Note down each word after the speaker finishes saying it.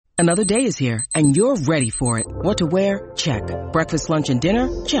Another day is here, and you're ready for it. What to wear? Check. Breakfast, lunch, and dinner?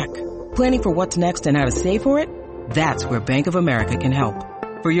 Check. Planning for what's next and how to save for it? That's where Bank of America can help.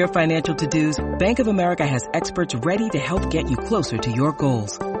 For your financial to-dos, Bank of America has experts ready to help get you closer to your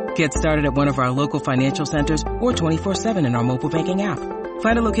goals. Get started at one of our local financial centers or 24/7 in our mobile banking app.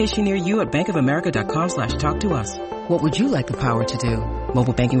 Find a location near you at bankofamerica.com/talktous. What would you like the power to do?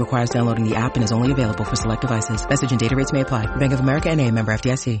 Mobile banking requires downloading the app and is only available for select devices. Message and data rates may apply. Bank of America N.A., member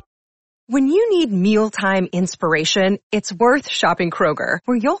FDIC. When you need mealtime inspiration, it's worth shopping Kroger,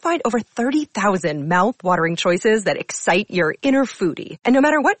 where you'll find over 30,000 mouth-watering choices that excite your inner foodie. And no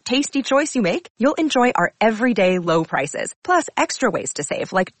matter what tasty choice you make, you'll enjoy our everyday low prices, plus extra ways to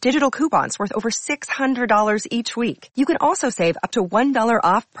save, like digital coupons worth over $600 each week. You can also save up to $1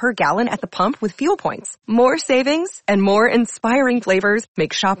 off per gallon at the pump with fuel points. More savings and more inspiring flavors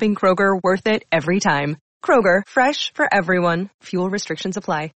make shopping Kroger worth it every time. Kroger, fresh for everyone. Fuel restrictions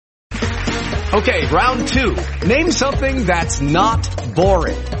apply. Okay, round two. Name something that's not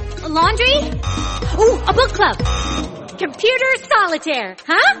boring. A laundry? Ooh, a book club. Computer solitaire,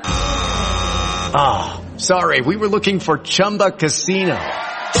 huh? Ah, sorry, we were looking for Chumba Casino.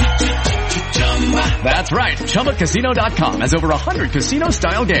 That's right, ChumbaCasino.com has over 100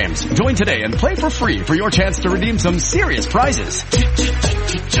 casino-style games. Join today and play for free for your chance to redeem some serious prizes.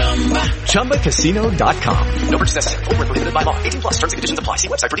 ChumbaCasino.com. No purchase necessary. Void where prohibited by law. 18+. Terms and conditions apply. See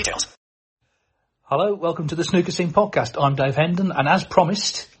website for details. Hello, welcome to the Snooker Scene Podcast. I'm Dave Hendon, and as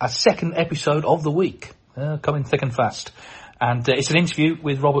promised, a second episode of the week, coming thick and fast. And it's an interview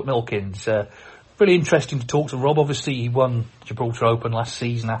with Robert Milkins. Really interesting to talk to Rob. Obviously, he won Gibraltar Open last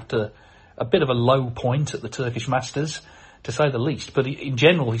season after a bit of a low point at the Turkish Masters, to say the least. But in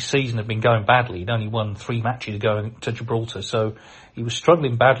general, his season had been going badly. He'd only won 3 matches going to Gibraltar, so he was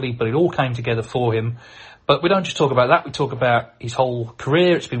struggling badly, but it all came together for him. But we don't just talk about that, we talk about his whole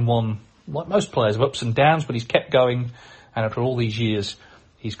career. It's been one, like most players, of ups and downs, but he's kept going, and after all these years,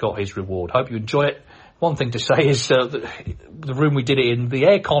 he's got his reward. Hope you enjoy it. One thing to say is the room we did it in, the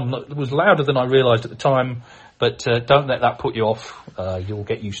aircon was louder than I realised at the time, but don't let that put you off. You'll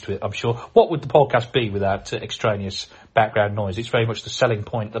get used to it, I'm sure. What would the podcast be without extraneous background noise? It's very much the selling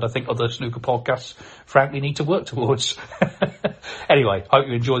point that I think other snooker podcasts, frankly, need to work towards. Anyway, hope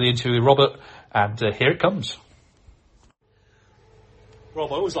you enjoy the interview with Robert, and here it comes. Rob,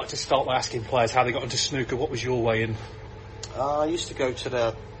 I always like to start by asking players how they got into snooker. What was your way in? I used to go to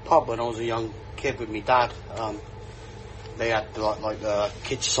the pub when I was a young kid with my dad. They had like the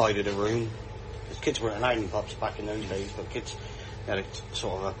kids' side of the room. Because kids weren't allowed in pubs back in those days, but kids had a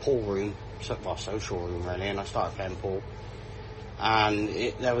sort of a pool room, well, social room really, and I started playing pool. And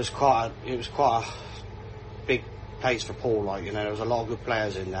it was quite a big place for pool, like, you know, there was a lot of good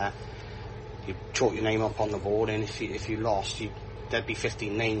players in there. You chalk your name up on the board, and if you lost, there'd be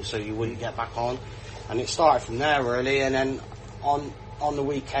 15 names, so you wouldn't get back on. And it started from there, really. And then on the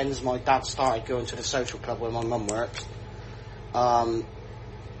weekends, my dad started going to the social club where my mum worked.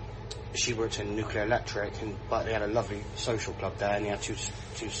 She worked in nuclear electric, but they had a lovely social club there, and they had two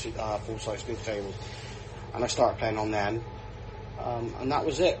full-size snooker tables. And I started playing on them. And that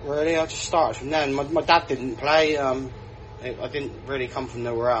was it, really. I just started from then. My dad didn't play. I didn't really come from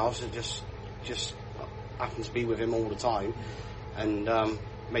nowhere else. It just happened to be with him all the time. And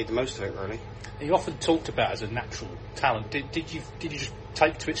made the most of it, really. You often talked about as a natural talent. Did you just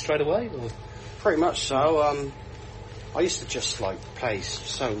take to it straight away? Or? Pretty much so. I used to just play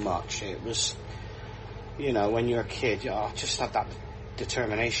so much. It was, you know, when you're a kid, I just had that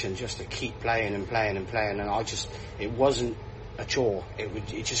determination just to keep playing and playing and playing. And it wasn't a chore.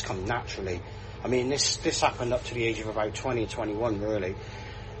 It just come naturally. I mean, this happened up to the age of about 20 or 21, really.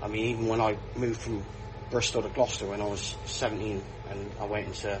 I mean, even when I moved from Bristol to Gloucester when I was 17, and I went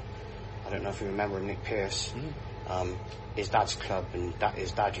into, I don't know if you remember Nick Pearce, his dad's club, and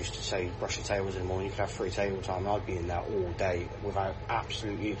his dad used to say, brush your tables in the morning, you could have free table time. I'd be in there all day without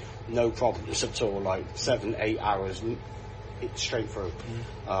absolutely no problems at all, 7-8 hours straight through.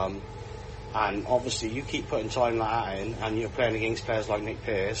 And obviously you keep putting time like that in, and you're playing against players like Nick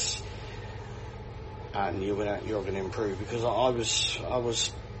Pearce, and you're gonna improve. Because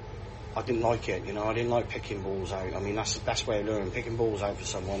I didn't like it, you know. I didn't like picking balls out. I mean, that's the best way of learning, picking balls out for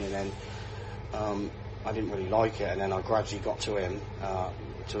someone. And then I didn't really like it, and then I gradually got to him,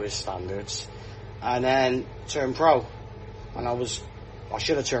 to his standards, and then turned pro. And I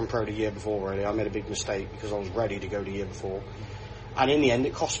should have turned pro the year before, really. I made a big mistake because I was ready to go the year before. And in the end,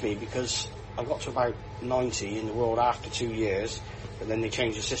 it cost me, because I got to about 90 in the world after 2 years, but then they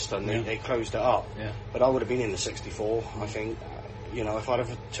changed the system. They closed it up. Yeah. But I would have been in the 64, I think. You know, if I'd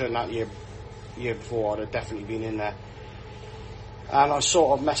have turned that year before, I'd have definitely been in there. And I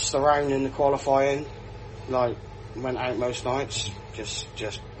sort of messed around in the qualifying, like went out most nights, just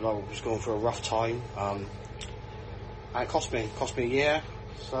was going through a rough time. And it cost me a year.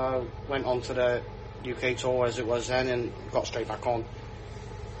 So went on to the UK tour as it was then, and got straight back on.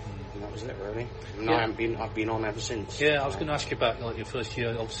 And that was it, really. And I've been on ever since. Yeah, I was going to ask you about like your first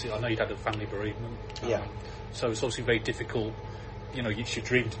year. Obviously, I know you'd had a family bereavement. Yeah. So it's obviously very difficult. You know, it's your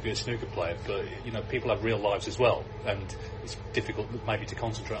dream to be a snooker player, but you know, people have real lives as well, and it's difficult maybe to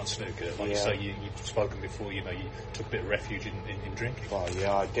concentrate on snooker. Like you say, you've spoken before. You know, you took a bit of refuge in drinking. Well,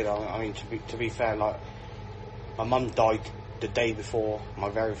 yeah, I did. I mean, to be fair, like my mum died the day before my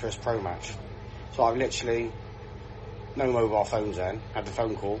very first pro match, so I've literally no mobile phones then. Had the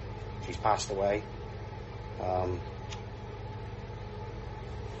phone call. She's passed away.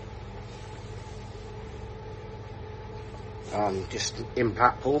 Just in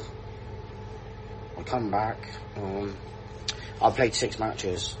Blackpool. I come back. I played 6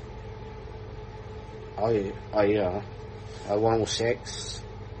 matches. I won all 6,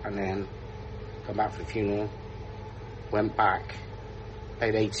 and then come back for the funeral. Went back,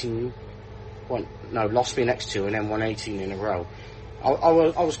 played 18. Lost me next 2, and then won 18 in a row. I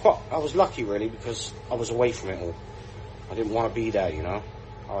was lucky really, because I was away from it all. I didn't want to be there, you know.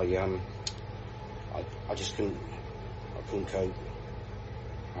 I just couldn't cope.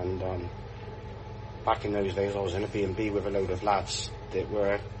 And back in those days, I was in a B&B with a load of lads that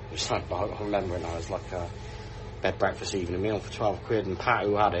were. It was like, I remember it now. It was like a bed, breakfast, evening meal for 12 quid. And Pat,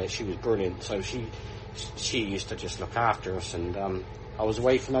 who had it, she was brilliant. So she used to just look after us, and I was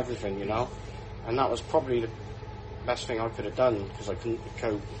away from everything, you know. And that was probably the best thing I could have done, because I couldn't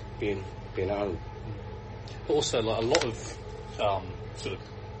cope being at home. But also, like a lot of sort of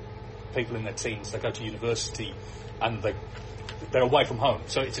people in their teens, they go to university and they're away from home,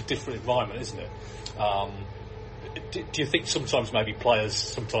 so it's a different environment, isn't it? Do you think sometimes maybe players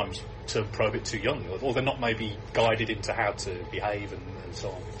sometimes turn pro a bit too young, or they're not maybe guided into how to behave and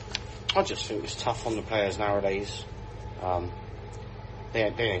so on? I just think it's tough on the players nowadays.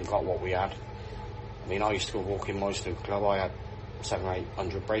 They ain't got what we had. I mean, I used to go walk in my snooker club. I had 700 or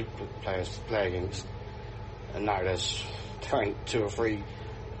 800 break players to play against, and now there's 200 or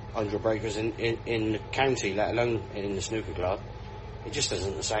 300 breakers in the county, let alone in the snooker club. It just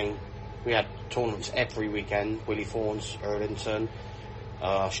isn't the same. We had tournaments every weekend. Willie Fawns, Erlington,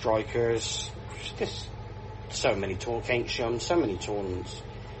 Strikers, just so many tournaments. So many tournaments.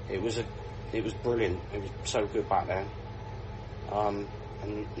 It was brilliant. It was so good back then. And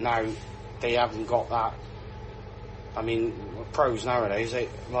now they haven't got that. I mean, pros nowadays,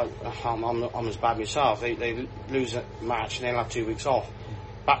 I'm as bad myself. They lose a match and they'll have 2 weeks off.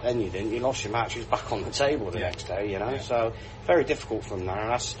 Back then you didn't. You lost your match, you was back on the table the next day, you know. Yeah. So very difficult for them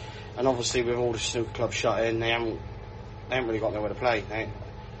now. And obviously with all the snooker clubs shut in, they haven't really got nowhere to play.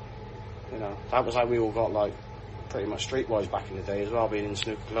 You know, that was how we all got like pretty much streetwise back in the day as well, being in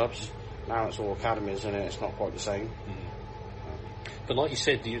snooker clubs. Now it's all academies, and it's not quite the same. But like you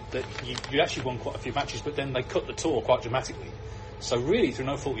said, you actually won quite a few matches, but then they cut the tour quite dramatically. So really, through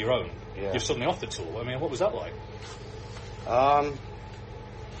no fault of your own, you're suddenly off the tour. I mean, what was that like?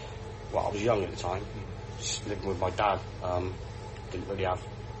 Well, I was young at the time, just living with my dad. Didn't really have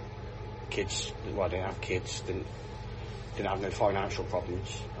kids. Well, I didn't have kids. Didn't have no financial problems.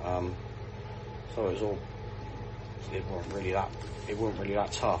 So it wasn't really that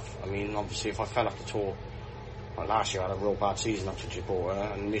tough. I mean, obviously, if I fell off the tour, like last year I had a real bad season up to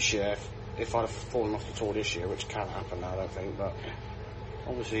Gibraltar, and this year, if I'd have fallen off the tour this year, which can't happen now, I don't think, but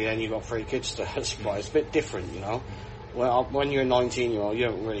obviously then you've got 3 kids to supply. It's a bit different, you know. Well, when you're a 19-year-old, you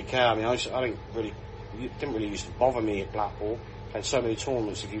don't really care. I mean, it didn't really used to bother me at Blackpool. Had so many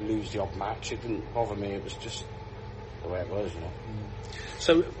tournaments, if you lose the odd match, it didn't bother me. It was just the way it was, you know.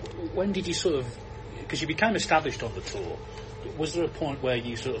 So, when did you sort of, because you became established on the tour, was there a point where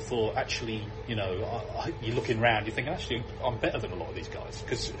you sort of thought, actually, you know, you're looking round, you think, actually, I'm better than a lot of these guys?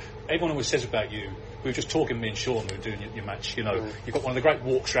 Because everyone always says about you, we were just talking, me and Sean, we were doing your match, you know, you've got one of the great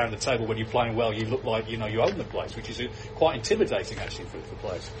walks around the table when you're playing well, you look like, you know, you own the place, which is quite intimidating, actually, for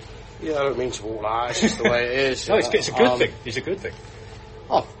players. Yeah, I don't mean to walk like that, it's just the way it is. No, it's a good thing. It's a good thing.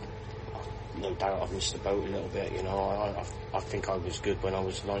 No doubt I've missed the boat a little bit, you know. I think I was good when I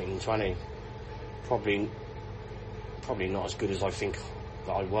was 19, 20. Probably not as good as I think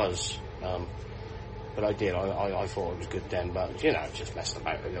that I was. But I did. I thought I was good then, but, you know, just messed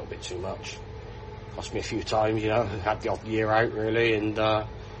about a little bit too much. Cost me a few times, you know. Had the odd year out, really, and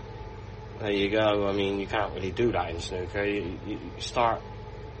there you go. I mean, you can't really do that in snooker. You start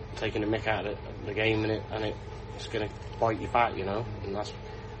taking the mick out of the game, and it's going to bite you back, you know. And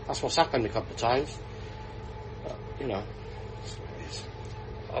that's what's happened a couple of times. But, you know,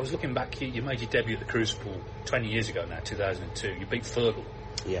 I was looking back. You made your debut at the Crucible 20 years ago now, 2002. You beat Fergal.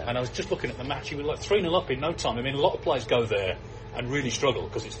 Yeah. And I was just looking at the match. You were like 3-0 up in no time. I mean, a lot of players go there and really struggle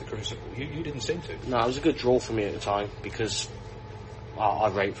because it's the Crucible. You didn't seem to. No, it was a good draw for me at the time because I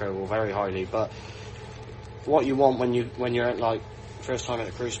rate Fergal very highly. But what you want when you're like first time at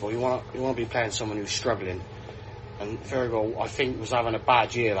the Crucible, you want to be playing someone who's struggling. And Fergal, I think, was having a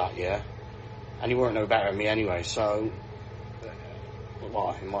bad year that year, and he weren't no better than me anyway. So,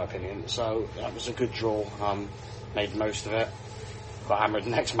 well, in my opinion, so that was a good draw. Made the most of it. Got hammered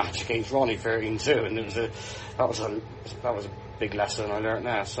the next match against Ronnie 13-2, and that was a big lesson I learnt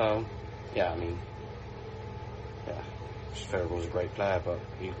there. So, yeah, I mean, yeah, Fergal was a great player, but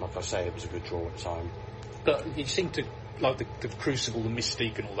like I say, it was a good draw at the time. But you seem to like the Crucible, the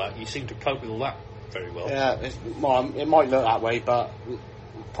mystique, and all that. You seem to cope with all that very well. Yeah, it might look that way, but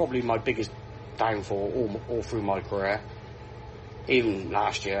probably my biggest downfall all through my career, even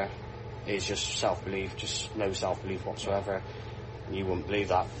last year, is just self-belief, just no self-belief whatsoever. And you wouldn't believe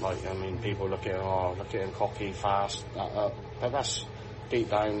that. Like, I mean, people look at him cocky, fast, but that's deep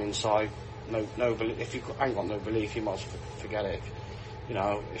down inside. No belief. If you ain't got no belief, you might forget it. You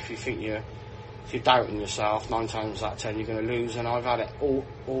know, if you think if you're doubting yourself, 9 times out of 10 you're going to lose, and I've had it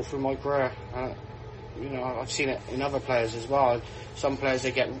all through my career. You know, I've seen it in other players as well. Some players,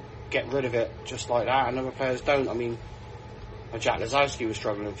 they get rid of it just like that, and other players don't. I mean, Jack Lazowski was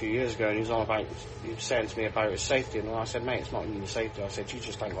struggling a few years ago, and he was saying to me about his safety, and I said, mate, it's not even your safety. I said, you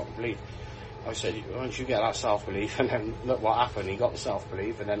just ain't got the belief. I said, once you get that self-belief, and then look what happened, he got the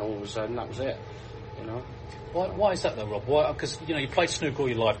self-belief, and then all of a sudden that was it, you know. Why is that though, Rob? Why? Because, you know, you played snooker all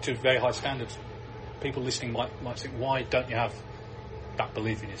your life to very high standards. People listening might think, why don't you have that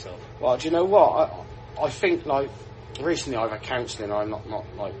belief in yourself? Well, do you know what? I think, like, recently I've had counselling. I'm not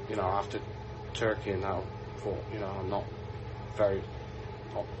like, you know, after Turkey and now, you know, I'm not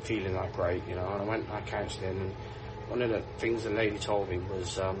feeling that great, you know, and I went and had counselling, and one of the things the lady told me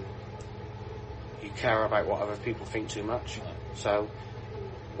was, you care about what other people think too much. Right. So,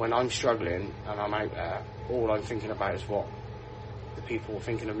 when I'm struggling and I'm out there, all I'm thinking about is what the people are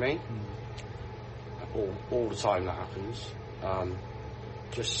thinking of me. All the time that happens.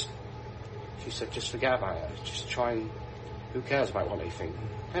 She said, just forget about it. Just try and, who cares about what they think?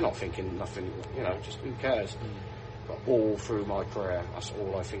 They're not thinking nothing, you know, just who cares? But all through my career, that's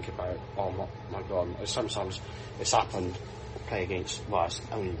all I think about. Oh my God. Sometimes it's happened, play against, well, it's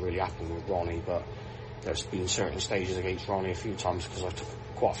only really happened with Ronnie, but there's been certain stages against Ronnie a few times because I took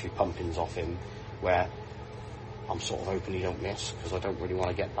quite a few pumpings off him where I'm sort of hoping he don't miss because I don't really want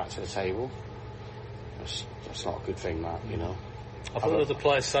to get back to the table. That's not a good thing, that, you know. I've heard other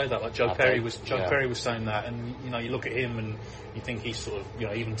players say that, like Joe Perry was saying that, and you know, you look at him and you think he's sort of, you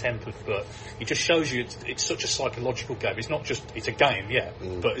know, even-tempered, but it just shows you it's such a psychological game. It's not just, it's a game,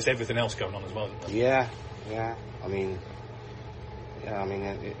 but there's everything else going on as well, isn't there? Yeah. I mean,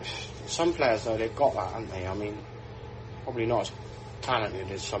 some players though, they've got that, haven't they? I mean, probably not as talented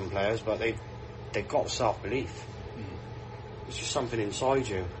as some players, but they've got self-belief. It's just something inside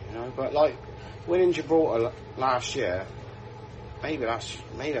you, you know. But like winning Gibraltar last year, maybe that's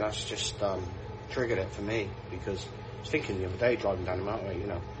just triggered it for me, because I was thinking the other day driving down the motorway, you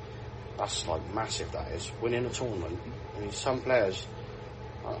know, that's like massive. That is winning a tournament. I mean, some players,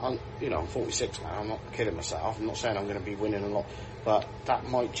 I'm 46 now. I'm not kidding myself. I'm not saying I'm going to be winning a lot, but that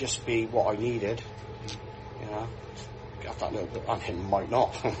might just be what I needed. You know, got that little bit. I mean, might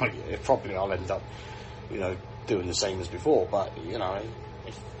not. Probably I'll end up, you know, doing the same as before. But you know,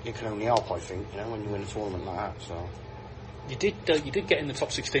 it can only help, I think. You know, when you win a tournament like that. So. You did get in the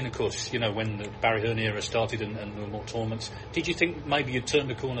top 16, of course, you know, when the Barry Hearn era started and there were more tournaments. Did you think maybe you'd turned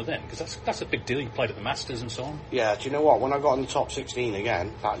the corner then? Because that's a big deal. You played at the Masters and so on. Yeah, do you know what? When I got in the top 16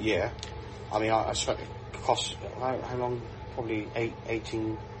 again that year, I mean, I spent, it cost, how long? Probably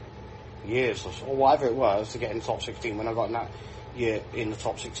 18 years or whatever it was to get in the top 16. When I got in that year in the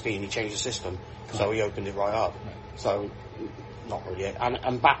top 16, he changed the system. So he opened it right up. Right. So, not really.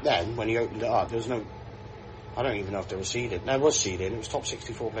 And back then, when he opened it up, there was no... I don't even know if they were seeded. No, it was seeded. It was top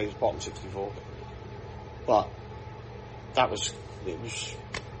 64 players, bottom 64. But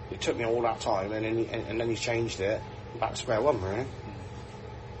it took me all that time, and then he changed it back to square one, really.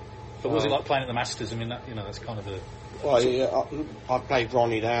 But was it like playing at the Masters? I mean, that, you know, that's kind of a... Well, yeah, I played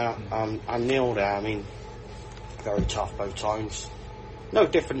Ronnie there and Neil there. I mean, very tough both times. No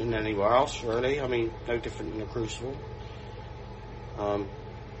different than anywhere else, really. I mean, no different than the Crucible.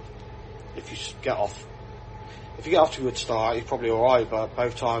 If you get off to a good start, you're probably alright, but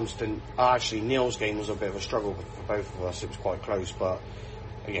both times didn't... Actually, Neil's game was a bit of a struggle for both of us. It was quite close, but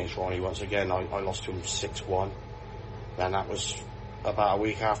against Ronnie, once again, I lost to him 6-1. And that was about a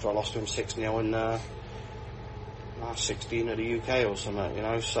week after I lost to him 6-0 in last 16 of the UK or something, you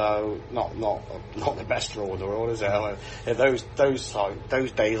know. So not the best draw in the world, is it? Like, those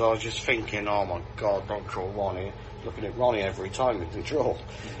days I was just thinking, oh my God, don't draw Ronnie. Looking at Ronnie every time with the draw.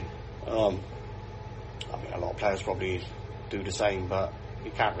 I mean, a lot of players probably do the same, but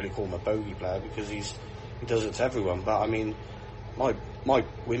you can't really call him a bogey player because he does it to everyone. But I mean, my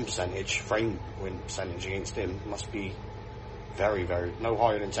win percentage, frame win percentage against him must be very, very no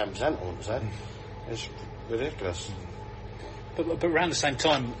higher than 10%. All of a sudden, it's ridiculous. But around the same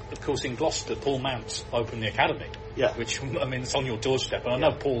time, of course, in Gloucester, Paul Mount opened the academy. Yeah. Which, I mean, it's on your doorstep. And I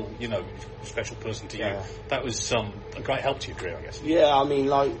know Paul, you know, a special person to you. That was a great help to your career, I guess. Yeah, I mean,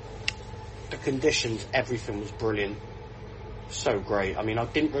 like, the conditions, everything was brilliant. So great. I mean, I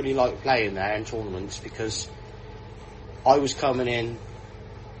didn't really like playing there in tournaments because I was coming in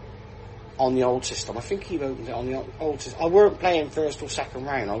on the old system. I think he opened it on the old system. I weren't playing first or second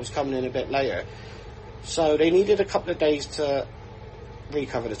round. I was coming in a bit later. So they needed a couple of days to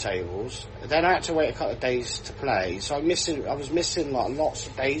recover the tables. Then I had to wait a couple of days to play. So I was missing like lots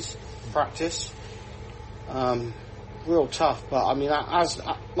of days practice. Real tough, but I mean,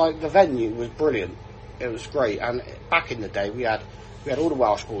 the venue was brilliant. It was great, and back in the day we had all the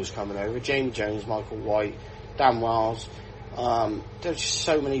Welsh boys coming over: Jamie Jones, Michael White, Dan Wells. There were just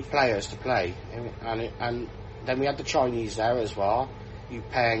so many players to play, and then we had the Chinese there as well. Yu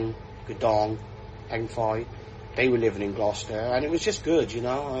Peng, Gudong, Peng Fai. They were living in Gloucester, and it was just good, you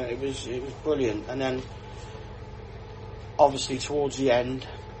know. It was brilliant. And then, obviously, towards the end,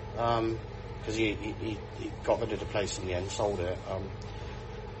 because he got rid of the place in the end, sold it,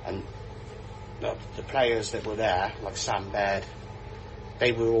 and the players that were there, like Sam Baird,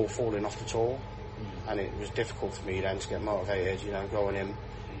 they were all falling off the tour, and it was difficult for me then to get motivated, you know, going in.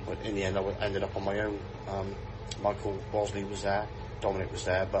 But in the end, I ended up on my own. Michael Bosley was there, Dominic was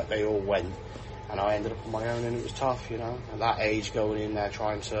there, but they all went, and I ended up on my own, and it was tough, you know. At that age, going in there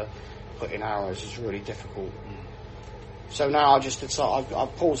trying to put in hours is really difficult. So now I just decided,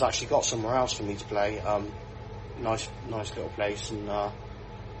 Paul's actually got somewhere else for me to play. Nice little place, and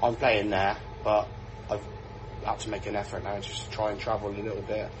I'm playing there, but I've had to make an effort now just to try and travel a little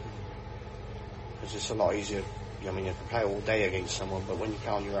bit, because it's a lot easier. I mean, you can play all day against someone, but when you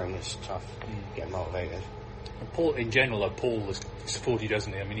play on your own, it's tough getting motivated. And Paul, in general, though, Paul has supported you,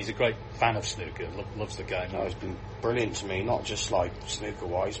 doesn't he? I mean, he's a great fan of snooker, loves the game. No, it's been brilliant to me, not just like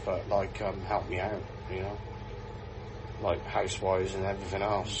snooker-wise, but like helped me out, you know, like house-wise and everything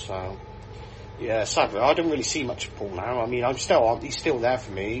else. So yeah, sadly, I don't really see much of Paul now. I mean, he's still there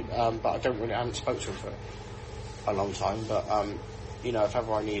for me, but I haven't spoken to him for a long time. But you know, if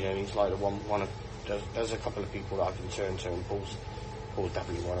ever I need him, he's like the one of. There's a couple of people that I can turn to, and Paul's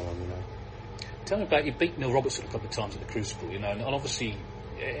definitely one of them, you know. Tell me about, you beat Neil Robertson a couple of times at the Crucible, you know, and obviously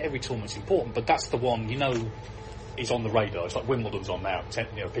every tournament's important, but that's the one, you know, is on the radar. It's like Wimbledon's on now.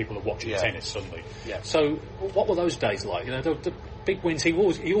 You know, people are watching tennis suddenly. Yeah. So, what were those days like? You know, the big wins. He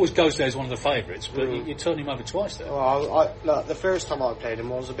always goes there as one of the favourites, but you turned him over twice there. Well, look, the first time I played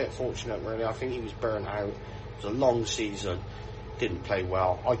him, I was a bit fortunate, really. I think he was burnt out. It was a long season. Didn't play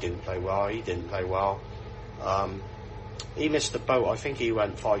well. I didn't play well. He didn't play well. He missed the boat. I think he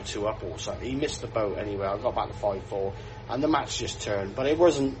went 5-2 up or something. He missed the boat anyway. I got back to 5-4, and the match just turned. But it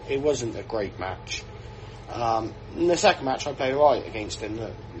wasn't a great match. In the second match, I played right against him.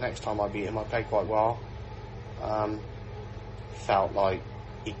 The next time I beat him, I played quite well. Felt like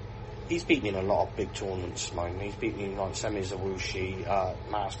he's beaten me in a lot of big tournaments, man. He's beaten me in like semis of Wuxi,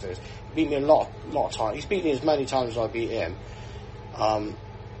 Masters. He beat me a lot of times. He's beaten me as many times as I beat him.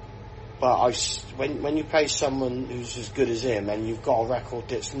 But when you play someone who's as good as him, and you've got a record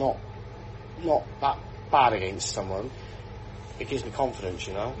that's not that bad against someone, it gives me confidence,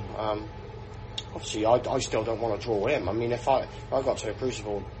 you know. Obviously, I still don't want to draw him. I mean, if I got to a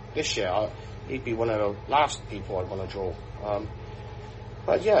Crucible this year, he'd be one of the last people I'd want to draw.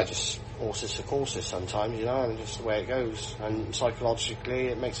 But yeah, just horses for courses sometimes, you know, and just the way it goes. And psychologically,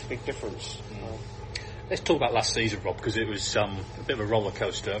 it makes a big difference. Let's talk about last season, Rob, because it was a bit of a roller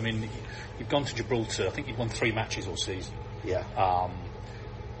coaster. I mean, you've gone to Gibraltar. I think you've won 3 matches all season. Yeah.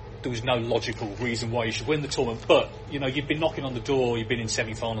 There was no logical reason why you should win the tournament, but you know, you've been knocking on the door. You've been in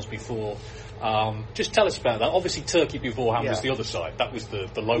semi-finals before. Just tell us about that. Obviously, Turkey beforehand was the other side. That was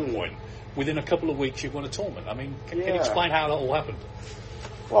the low point. Within a couple of weeks, you've won a tournament. I mean, can you explain how that all happened?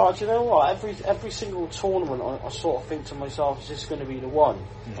 Well, do you know what? Every single tournament, I sort of think to myself, is this going to be the one?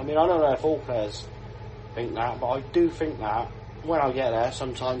 I mean, I don't know if all players think that, but I do think that when I get there,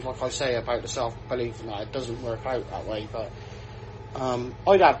 sometimes, like I say about the self-belief and that, it doesn't work out that way, but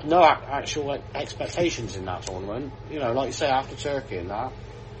I'd had no actual expectations in that tournament. You know, like you say, after Turkey and that,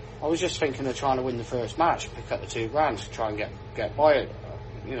 I was just thinking of trying to win the first match, pick up the $2,000 to try and get by it,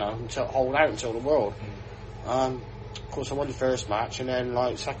 you know, hold out until the World. Of course, I won the first match, and then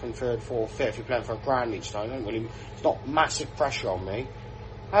like second, third, fourth, fifth, you're playing for $1,000 each time. It's not massive pressure on me.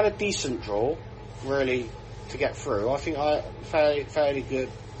 I had a decent draw, really, to get through. I think I fairly good,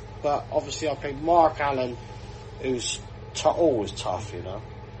 but obviously I played Mark Allen, who's always tough, you know,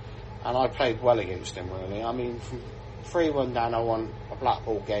 and I played well against him, really. I mean, from 3-1 down, I won a black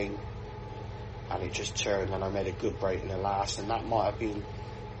ball game, and it just turned, and I made a good break in the last, and that might have been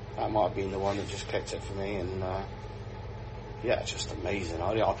the one that just clicked it for me. And yeah, it's just amazing.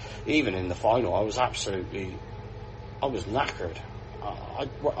 Even in the final, I was knackered.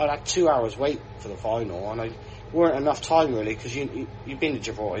 I had 2 hours wait for the final, and I weren't enough time really, because you've been to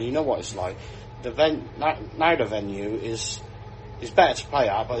Gibraltar, you know what it's like. The venue is better to play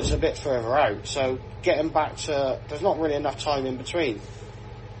at, but it's a bit further out. So getting back to, there's not really enough time in between,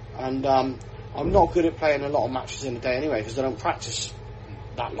 and I'm not good at playing a lot of matches in a day anyway, because I don't practice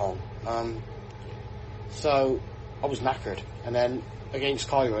that long. So I was knackered, and then against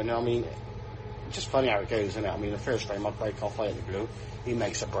Kyron, I mean, just funny how it goes, isn't it? I mean, the first frame I break off, I hit the blue, he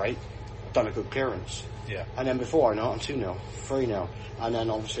makes a break, I've done a good clearance. Yeah. And then before I know it, I'm 2-0, 3-0. And then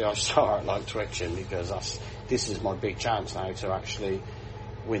obviously I start like twitching, because this is my big chance now to actually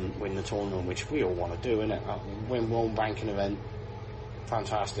win the tournament, which we all want to do, innit? Win one ranking event,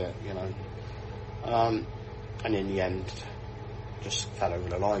 fantastic, you know. And in the end, just fell over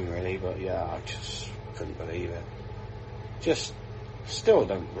the line really, but yeah, I just couldn't believe it. Just still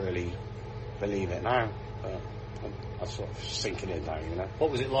don't really believe it now, but I'm sort of sinking it down, you know.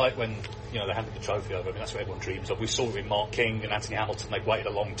 What was it like when, you know, they handed the trophy over? I mean, that's what everyone dreams of. We saw it with Mark King and Anthony Hamilton. They waited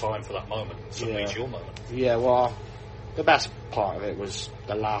a long time for that moment. Suddenly it's your moment. Yeah, well, the best part of it was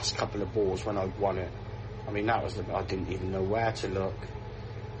the last couple of balls when I won it. I mean, I didn't even know where to look.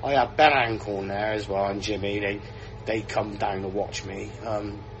 I had Ben Ancorn there as well, and Jimmy. They come down to watch me,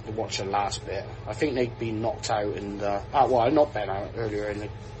 to watch the last bit. I think they'd been knocked out I knocked Ben out earlier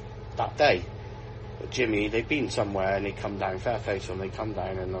that day. But Jimmy, they'd been somewhere and they come down, fair play to them, they come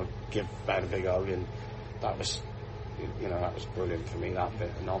down and I give Ben a big hug, and that was, you know, that was brilliant for me, that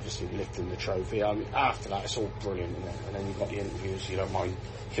bit. And obviously lifting the trophy, I mean, after that it's all brilliant, isn't it? And then you've got the interviews, you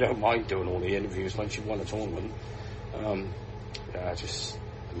don't mind doing all the interviews once you've won a tournament. Yeah, just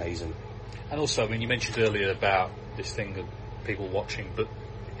amazing. And also, I mean, you mentioned earlier about this thing of people watching, but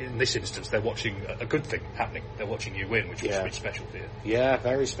in this instance, they're watching a good thing happening. They're watching you win, which was really special for you. Yeah,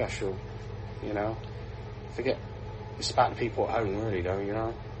 very special. You know, it's about the people at home, really, though. You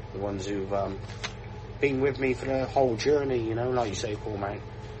know, the ones who've been with me for the whole journey. You know, like you say, Paul, mate.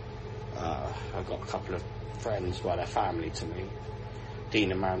 I've got a couple of friends, well, they're family to me.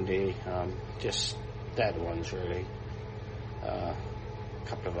 Dean and Mandy, just they're the ones, really. A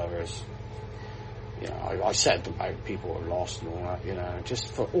couple of others. You know, I said about people who are lost and all that, you know,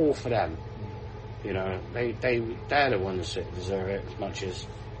 just for them. You know, they're the ones that deserve it as much as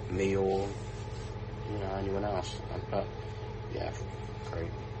me or, you know, anyone else. But, yeah,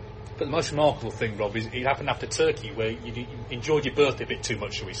 great. But the most remarkable thing, Rob, is it happened after Turkey, where you enjoyed your birthday a bit too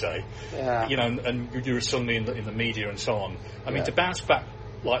much, shall we say. Yeah. You know, and you were suddenly in the media and so on. I mean, to bounce back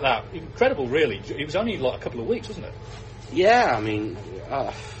like that, incredible, really. It was only like a couple of weeks, wasn't it? Yeah, I mean,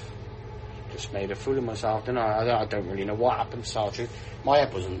 just made a fool of myself, didn't I? I don't really know what happened to Sartre. My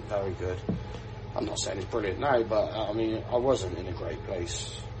head wasn't very good. I'm not saying it's brilliant now, but I mean, I wasn't in a great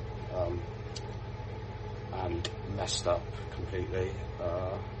place, and messed up completely.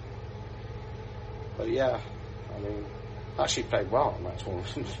 But yeah, I mean, I actually played well in that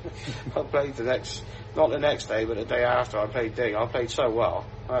tournament. I played not the next day, but the day after I played Ding. I played so well.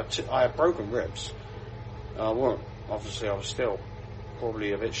 I had broken ribs. I was still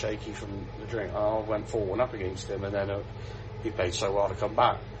probably a bit shaky from the drink. I went 4-1 up against him, and then he played so well to come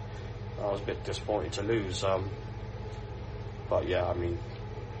back. I was a bit disappointed to lose. But yeah, I mean,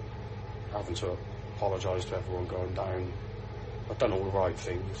 having to apologise to everyone going down. I've done all the right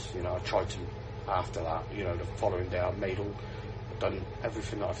things, you know. I tried to, after that, you know, the following day I've done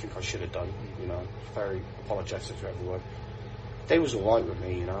everything that I think I should have done, you know. Very apologetic to everyone. They was alright with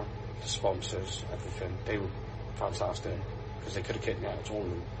me, you know. The sponsors, everything. They were fantastic, because they could have kicked me out of the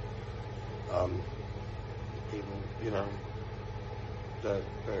tournament. People, you know, the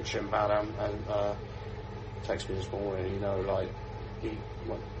Shimbadam and texted me this morning, you know, like,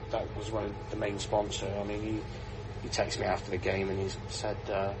 that was one of the main sponsor. I mean, he texted me after the game and he said,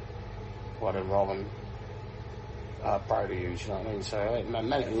 well done, Rob, and proud of you, do you know what I mean? So it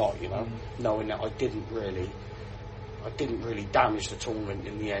meant a lot, you know, knowing that I didn't really I didn't really damage the tournament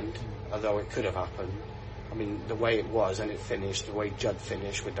in the end, although it could have happened. I mean, the way it was and it finished, the way Judd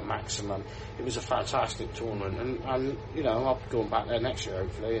finished with the maximum, it was a fantastic tournament. And you know, I'll be going back there next year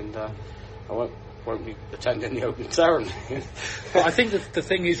hopefully, and I won't be attending the Open Ceremony. I think the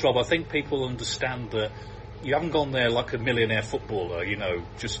thing is, Rob, I think people understand that you haven't gone there like a millionaire footballer, you know,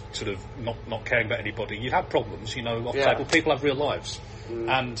 just sort of not caring about anybody. You have problems, you know, off the table. People have real lives.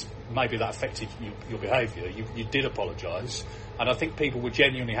 And maybe that affected your behaviour. You did apologise. And I think people were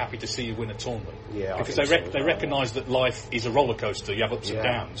genuinely happy to see you win a tournament. Yeah, because they recognise that life is a roller coaster. You have ups and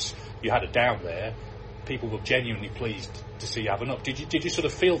downs. You had a down there. People were genuinely pleased to see you have an up. Did you sort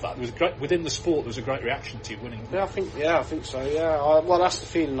of feel that? Within the sport, there was a great reaction to you winning. Yeah, I think so. Yeah, well, that's the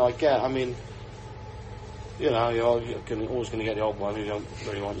feeling I get. I mean, you know, you're always going to get the old one who don't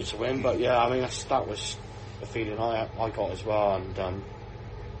really want you to win. But yeah, I mean, that was the feeling I got as well. And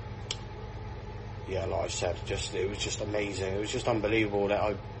yeah, like I said, it was just amazing. It was just unbelievable that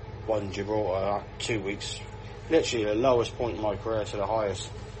I won Gibraltar 2 weeks, literally the lowest point in my career to the highest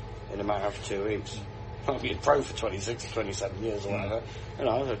in a matter of 2 weeks. I've been pro for 26 or 27 years or whatever. You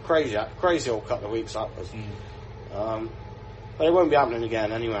know, it was a crazy old couple of weeks that was. But it won't be happening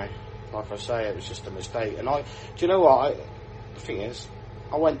again anyway. Like I say, it was just a mistake. And do you know what? The thing is,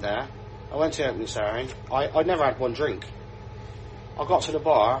 I went there. I went to the opening ceremony. I never had one drink. I got to the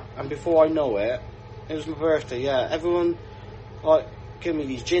bar, and before I know it, it was my birthday. Yeah, everyone like giving me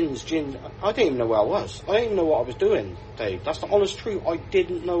these gins. I didn't even know where I was. I didn't even know what I was doing, Dave. That's the honest truth. I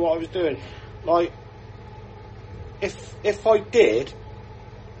didn't know what I was doing. Like, if I did,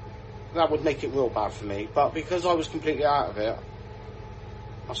 that would make it real bad for me. But because I was completely out of it,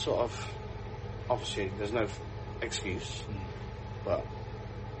 I sort of, obviously there's no excuse, but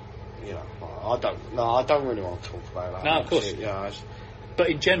you know, I don't really want to talk about that. No, of course. But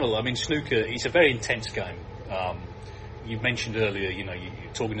in general, I mean, snooker, it's a very intense game. You mentioned earlier, you know,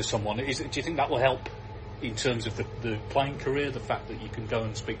 you're talking to someone. Do you think that will help in terms of the playing career, the fact that you can go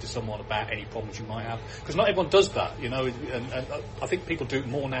and speak to someone about any problems you might have? Because not everyone does that, you know, and I think people do it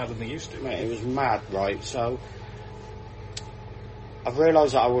more now than they used to. Mate, it was mad, right? So I've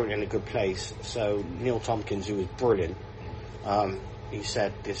realised that I wasn't in a good place. So Neil Tompkins, who was brilliant, he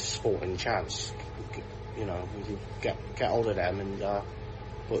said this sporting chance, you know, we can get hold of them and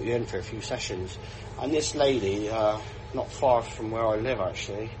put you in for a few sessions. And this lady, not far from where I live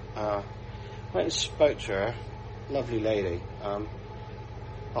actually, went and spoke to her, lovely lady.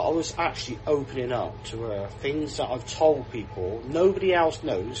 But I was actually opening up to her things that I've told people, nobody else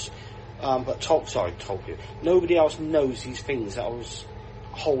knows, told you. Nobody else knows these things that I was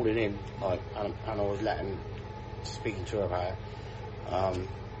holding in, like, and I was speaking to her about it.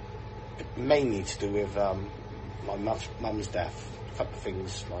 Mainly to do with my mum's death, a couple of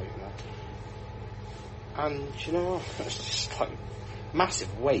things, like, you know. And, you know, it's just like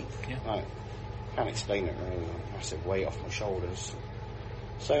massive weight. Yeah. Like, can't explain it really. Like, massive weight off my shoulders.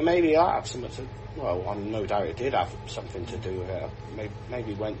 So maybe I had something to. Well, I no doubt it did have something to do with it.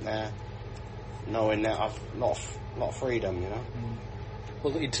 Maybe went there knowing that I've a lot of freedom, you know.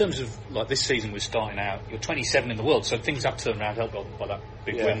 Well, in terms of, like, this season we're starting out, you're 27 in the world, so things have turned around, helped by that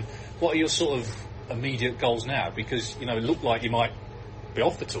big win. What are your sort of immediate goals now? Because, you know, it looked like you might be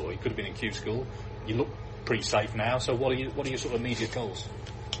off the tour. You could have been in Q School. You look pretty safe now. So what are your sort of immediate goals?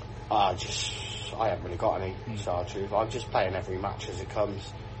 I haven't really got any, to tell the truth. I'm just playing every match as it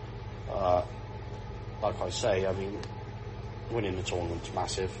comes. Like I say, I mean, winning the tournament's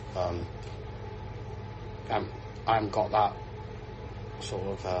massive. I haven't got that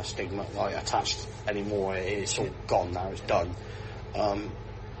sort of stigma like attached anymore. It's all gone now. It's done.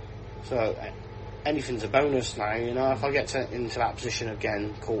 So anything's a bonus now. You know, if I get into that position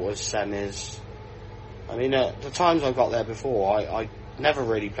again, quarters, semis. I mean, the times I got there before, I never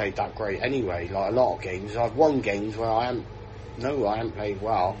really played that great anyway. Like a lot of games, I've won games where I haven't played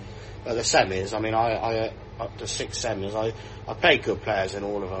well. But the semis, I mean, I up to 6 semis, I played good players in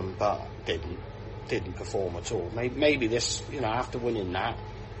all of them, but didn't perform at all. Maybe this, you know, after winning that,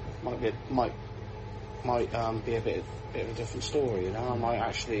 might be a bit of a different story. You know, I might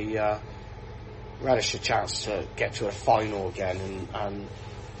actually relish a chance to get to a final again and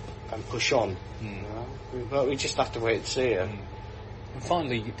push on. You know? But we just have to wait and see it. And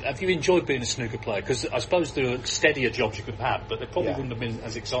finally, have you enjoyed being a snooker player? Because I suppose there are steadier jobs you could have had, but they probably wouldn't have been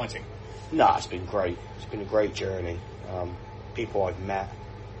as exciting. No, it's been great. It's been a great journey. People I've met.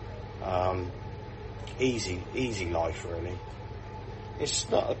 Easy life, really. It's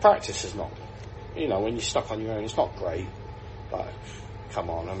not, the practice is not, you know, when you're stuck on your own, it's not great. But, come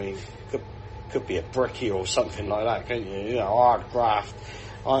on, I mean, could be a brickie or something like that, couldn't you? You know, hard graft.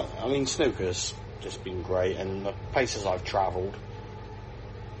 I mean, snooker's just been great. And the places I've travelled,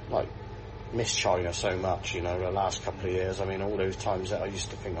 like, miss China so much, you know, the last couple of years. I mean, all those times that I used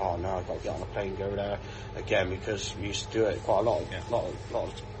to think, oh no, I've got to get on a plane and go there again, because we used to do it quite a lot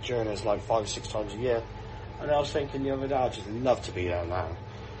of journeys, like 5 or 6 times a year. And I was thinking the other day, I'd just love to be there now.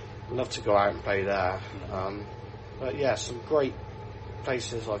 I'd love to go out and play there. But yeah, some great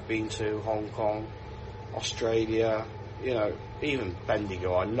places I've been to: Hong Kong, Australia, you know, even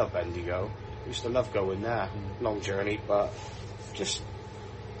Bendigo. I love Bendigo. I used to love going there. Long journey, but just,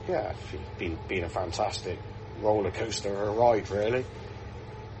 yeah, it's been a fantastic roller coaster or a ride, really.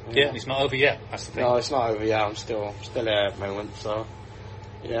 Yeah, it's not over yet. That's the thing. No, it's not over yet. I'm still here at the moment. So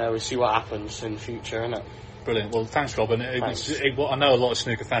yeah, we'll see what happens in the future, innit? Brilliant. Well, thanks, Rob. And I know a lot of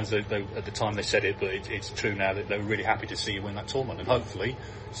snooker fans, at the time they said it, but it's true now, that they were really happy to see you win that tournament, and hopefully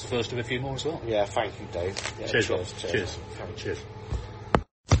it's the first of a few more as well. Yeah, thank you, Dave. Yeah, cheers, Rob. Cheers.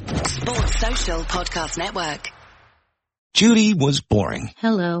 Sports Social Podcast Network. Judy was boring.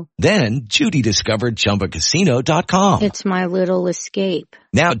 Hello. Then Judy discovered ChumbaCasino.com. It's my little escape.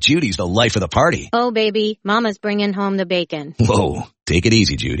 Now Judy's the life of the party. Oh, baby, mama's bringing home the bacon. Whoa, take it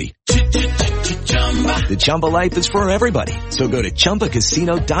easy, Judy. The Chumba life is for everybody. So go to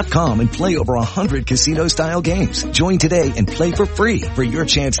ChumbaCasino.com and play over 100 casino-style games. Join today and play for free for your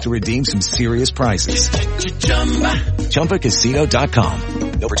chance to redeem some serious prizes.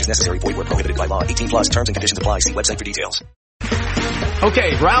 ChumbaCasino.com. No purchase necessary. Void where prohibited by law. 18+ terms and conditions apply. See website for details.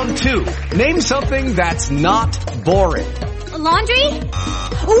 Okay, round 2. Name something that's not boring. A laundry?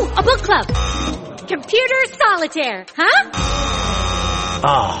 Ooh, a book club. Computer solitaire, huh?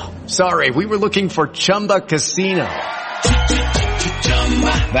 Ah, sorry, we were looking for Chumba Casino.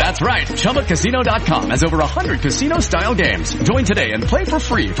 That's right, ChumbaCasino.com has over 100 casino-style games. Join today and play for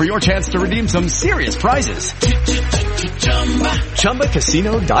free for your chance to redeem some serious prizes.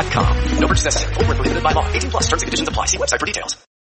 ChumbaCasino.com. No purchase necessary. Void where prohibited by law. 18+ terms and conditions apply. See website for details.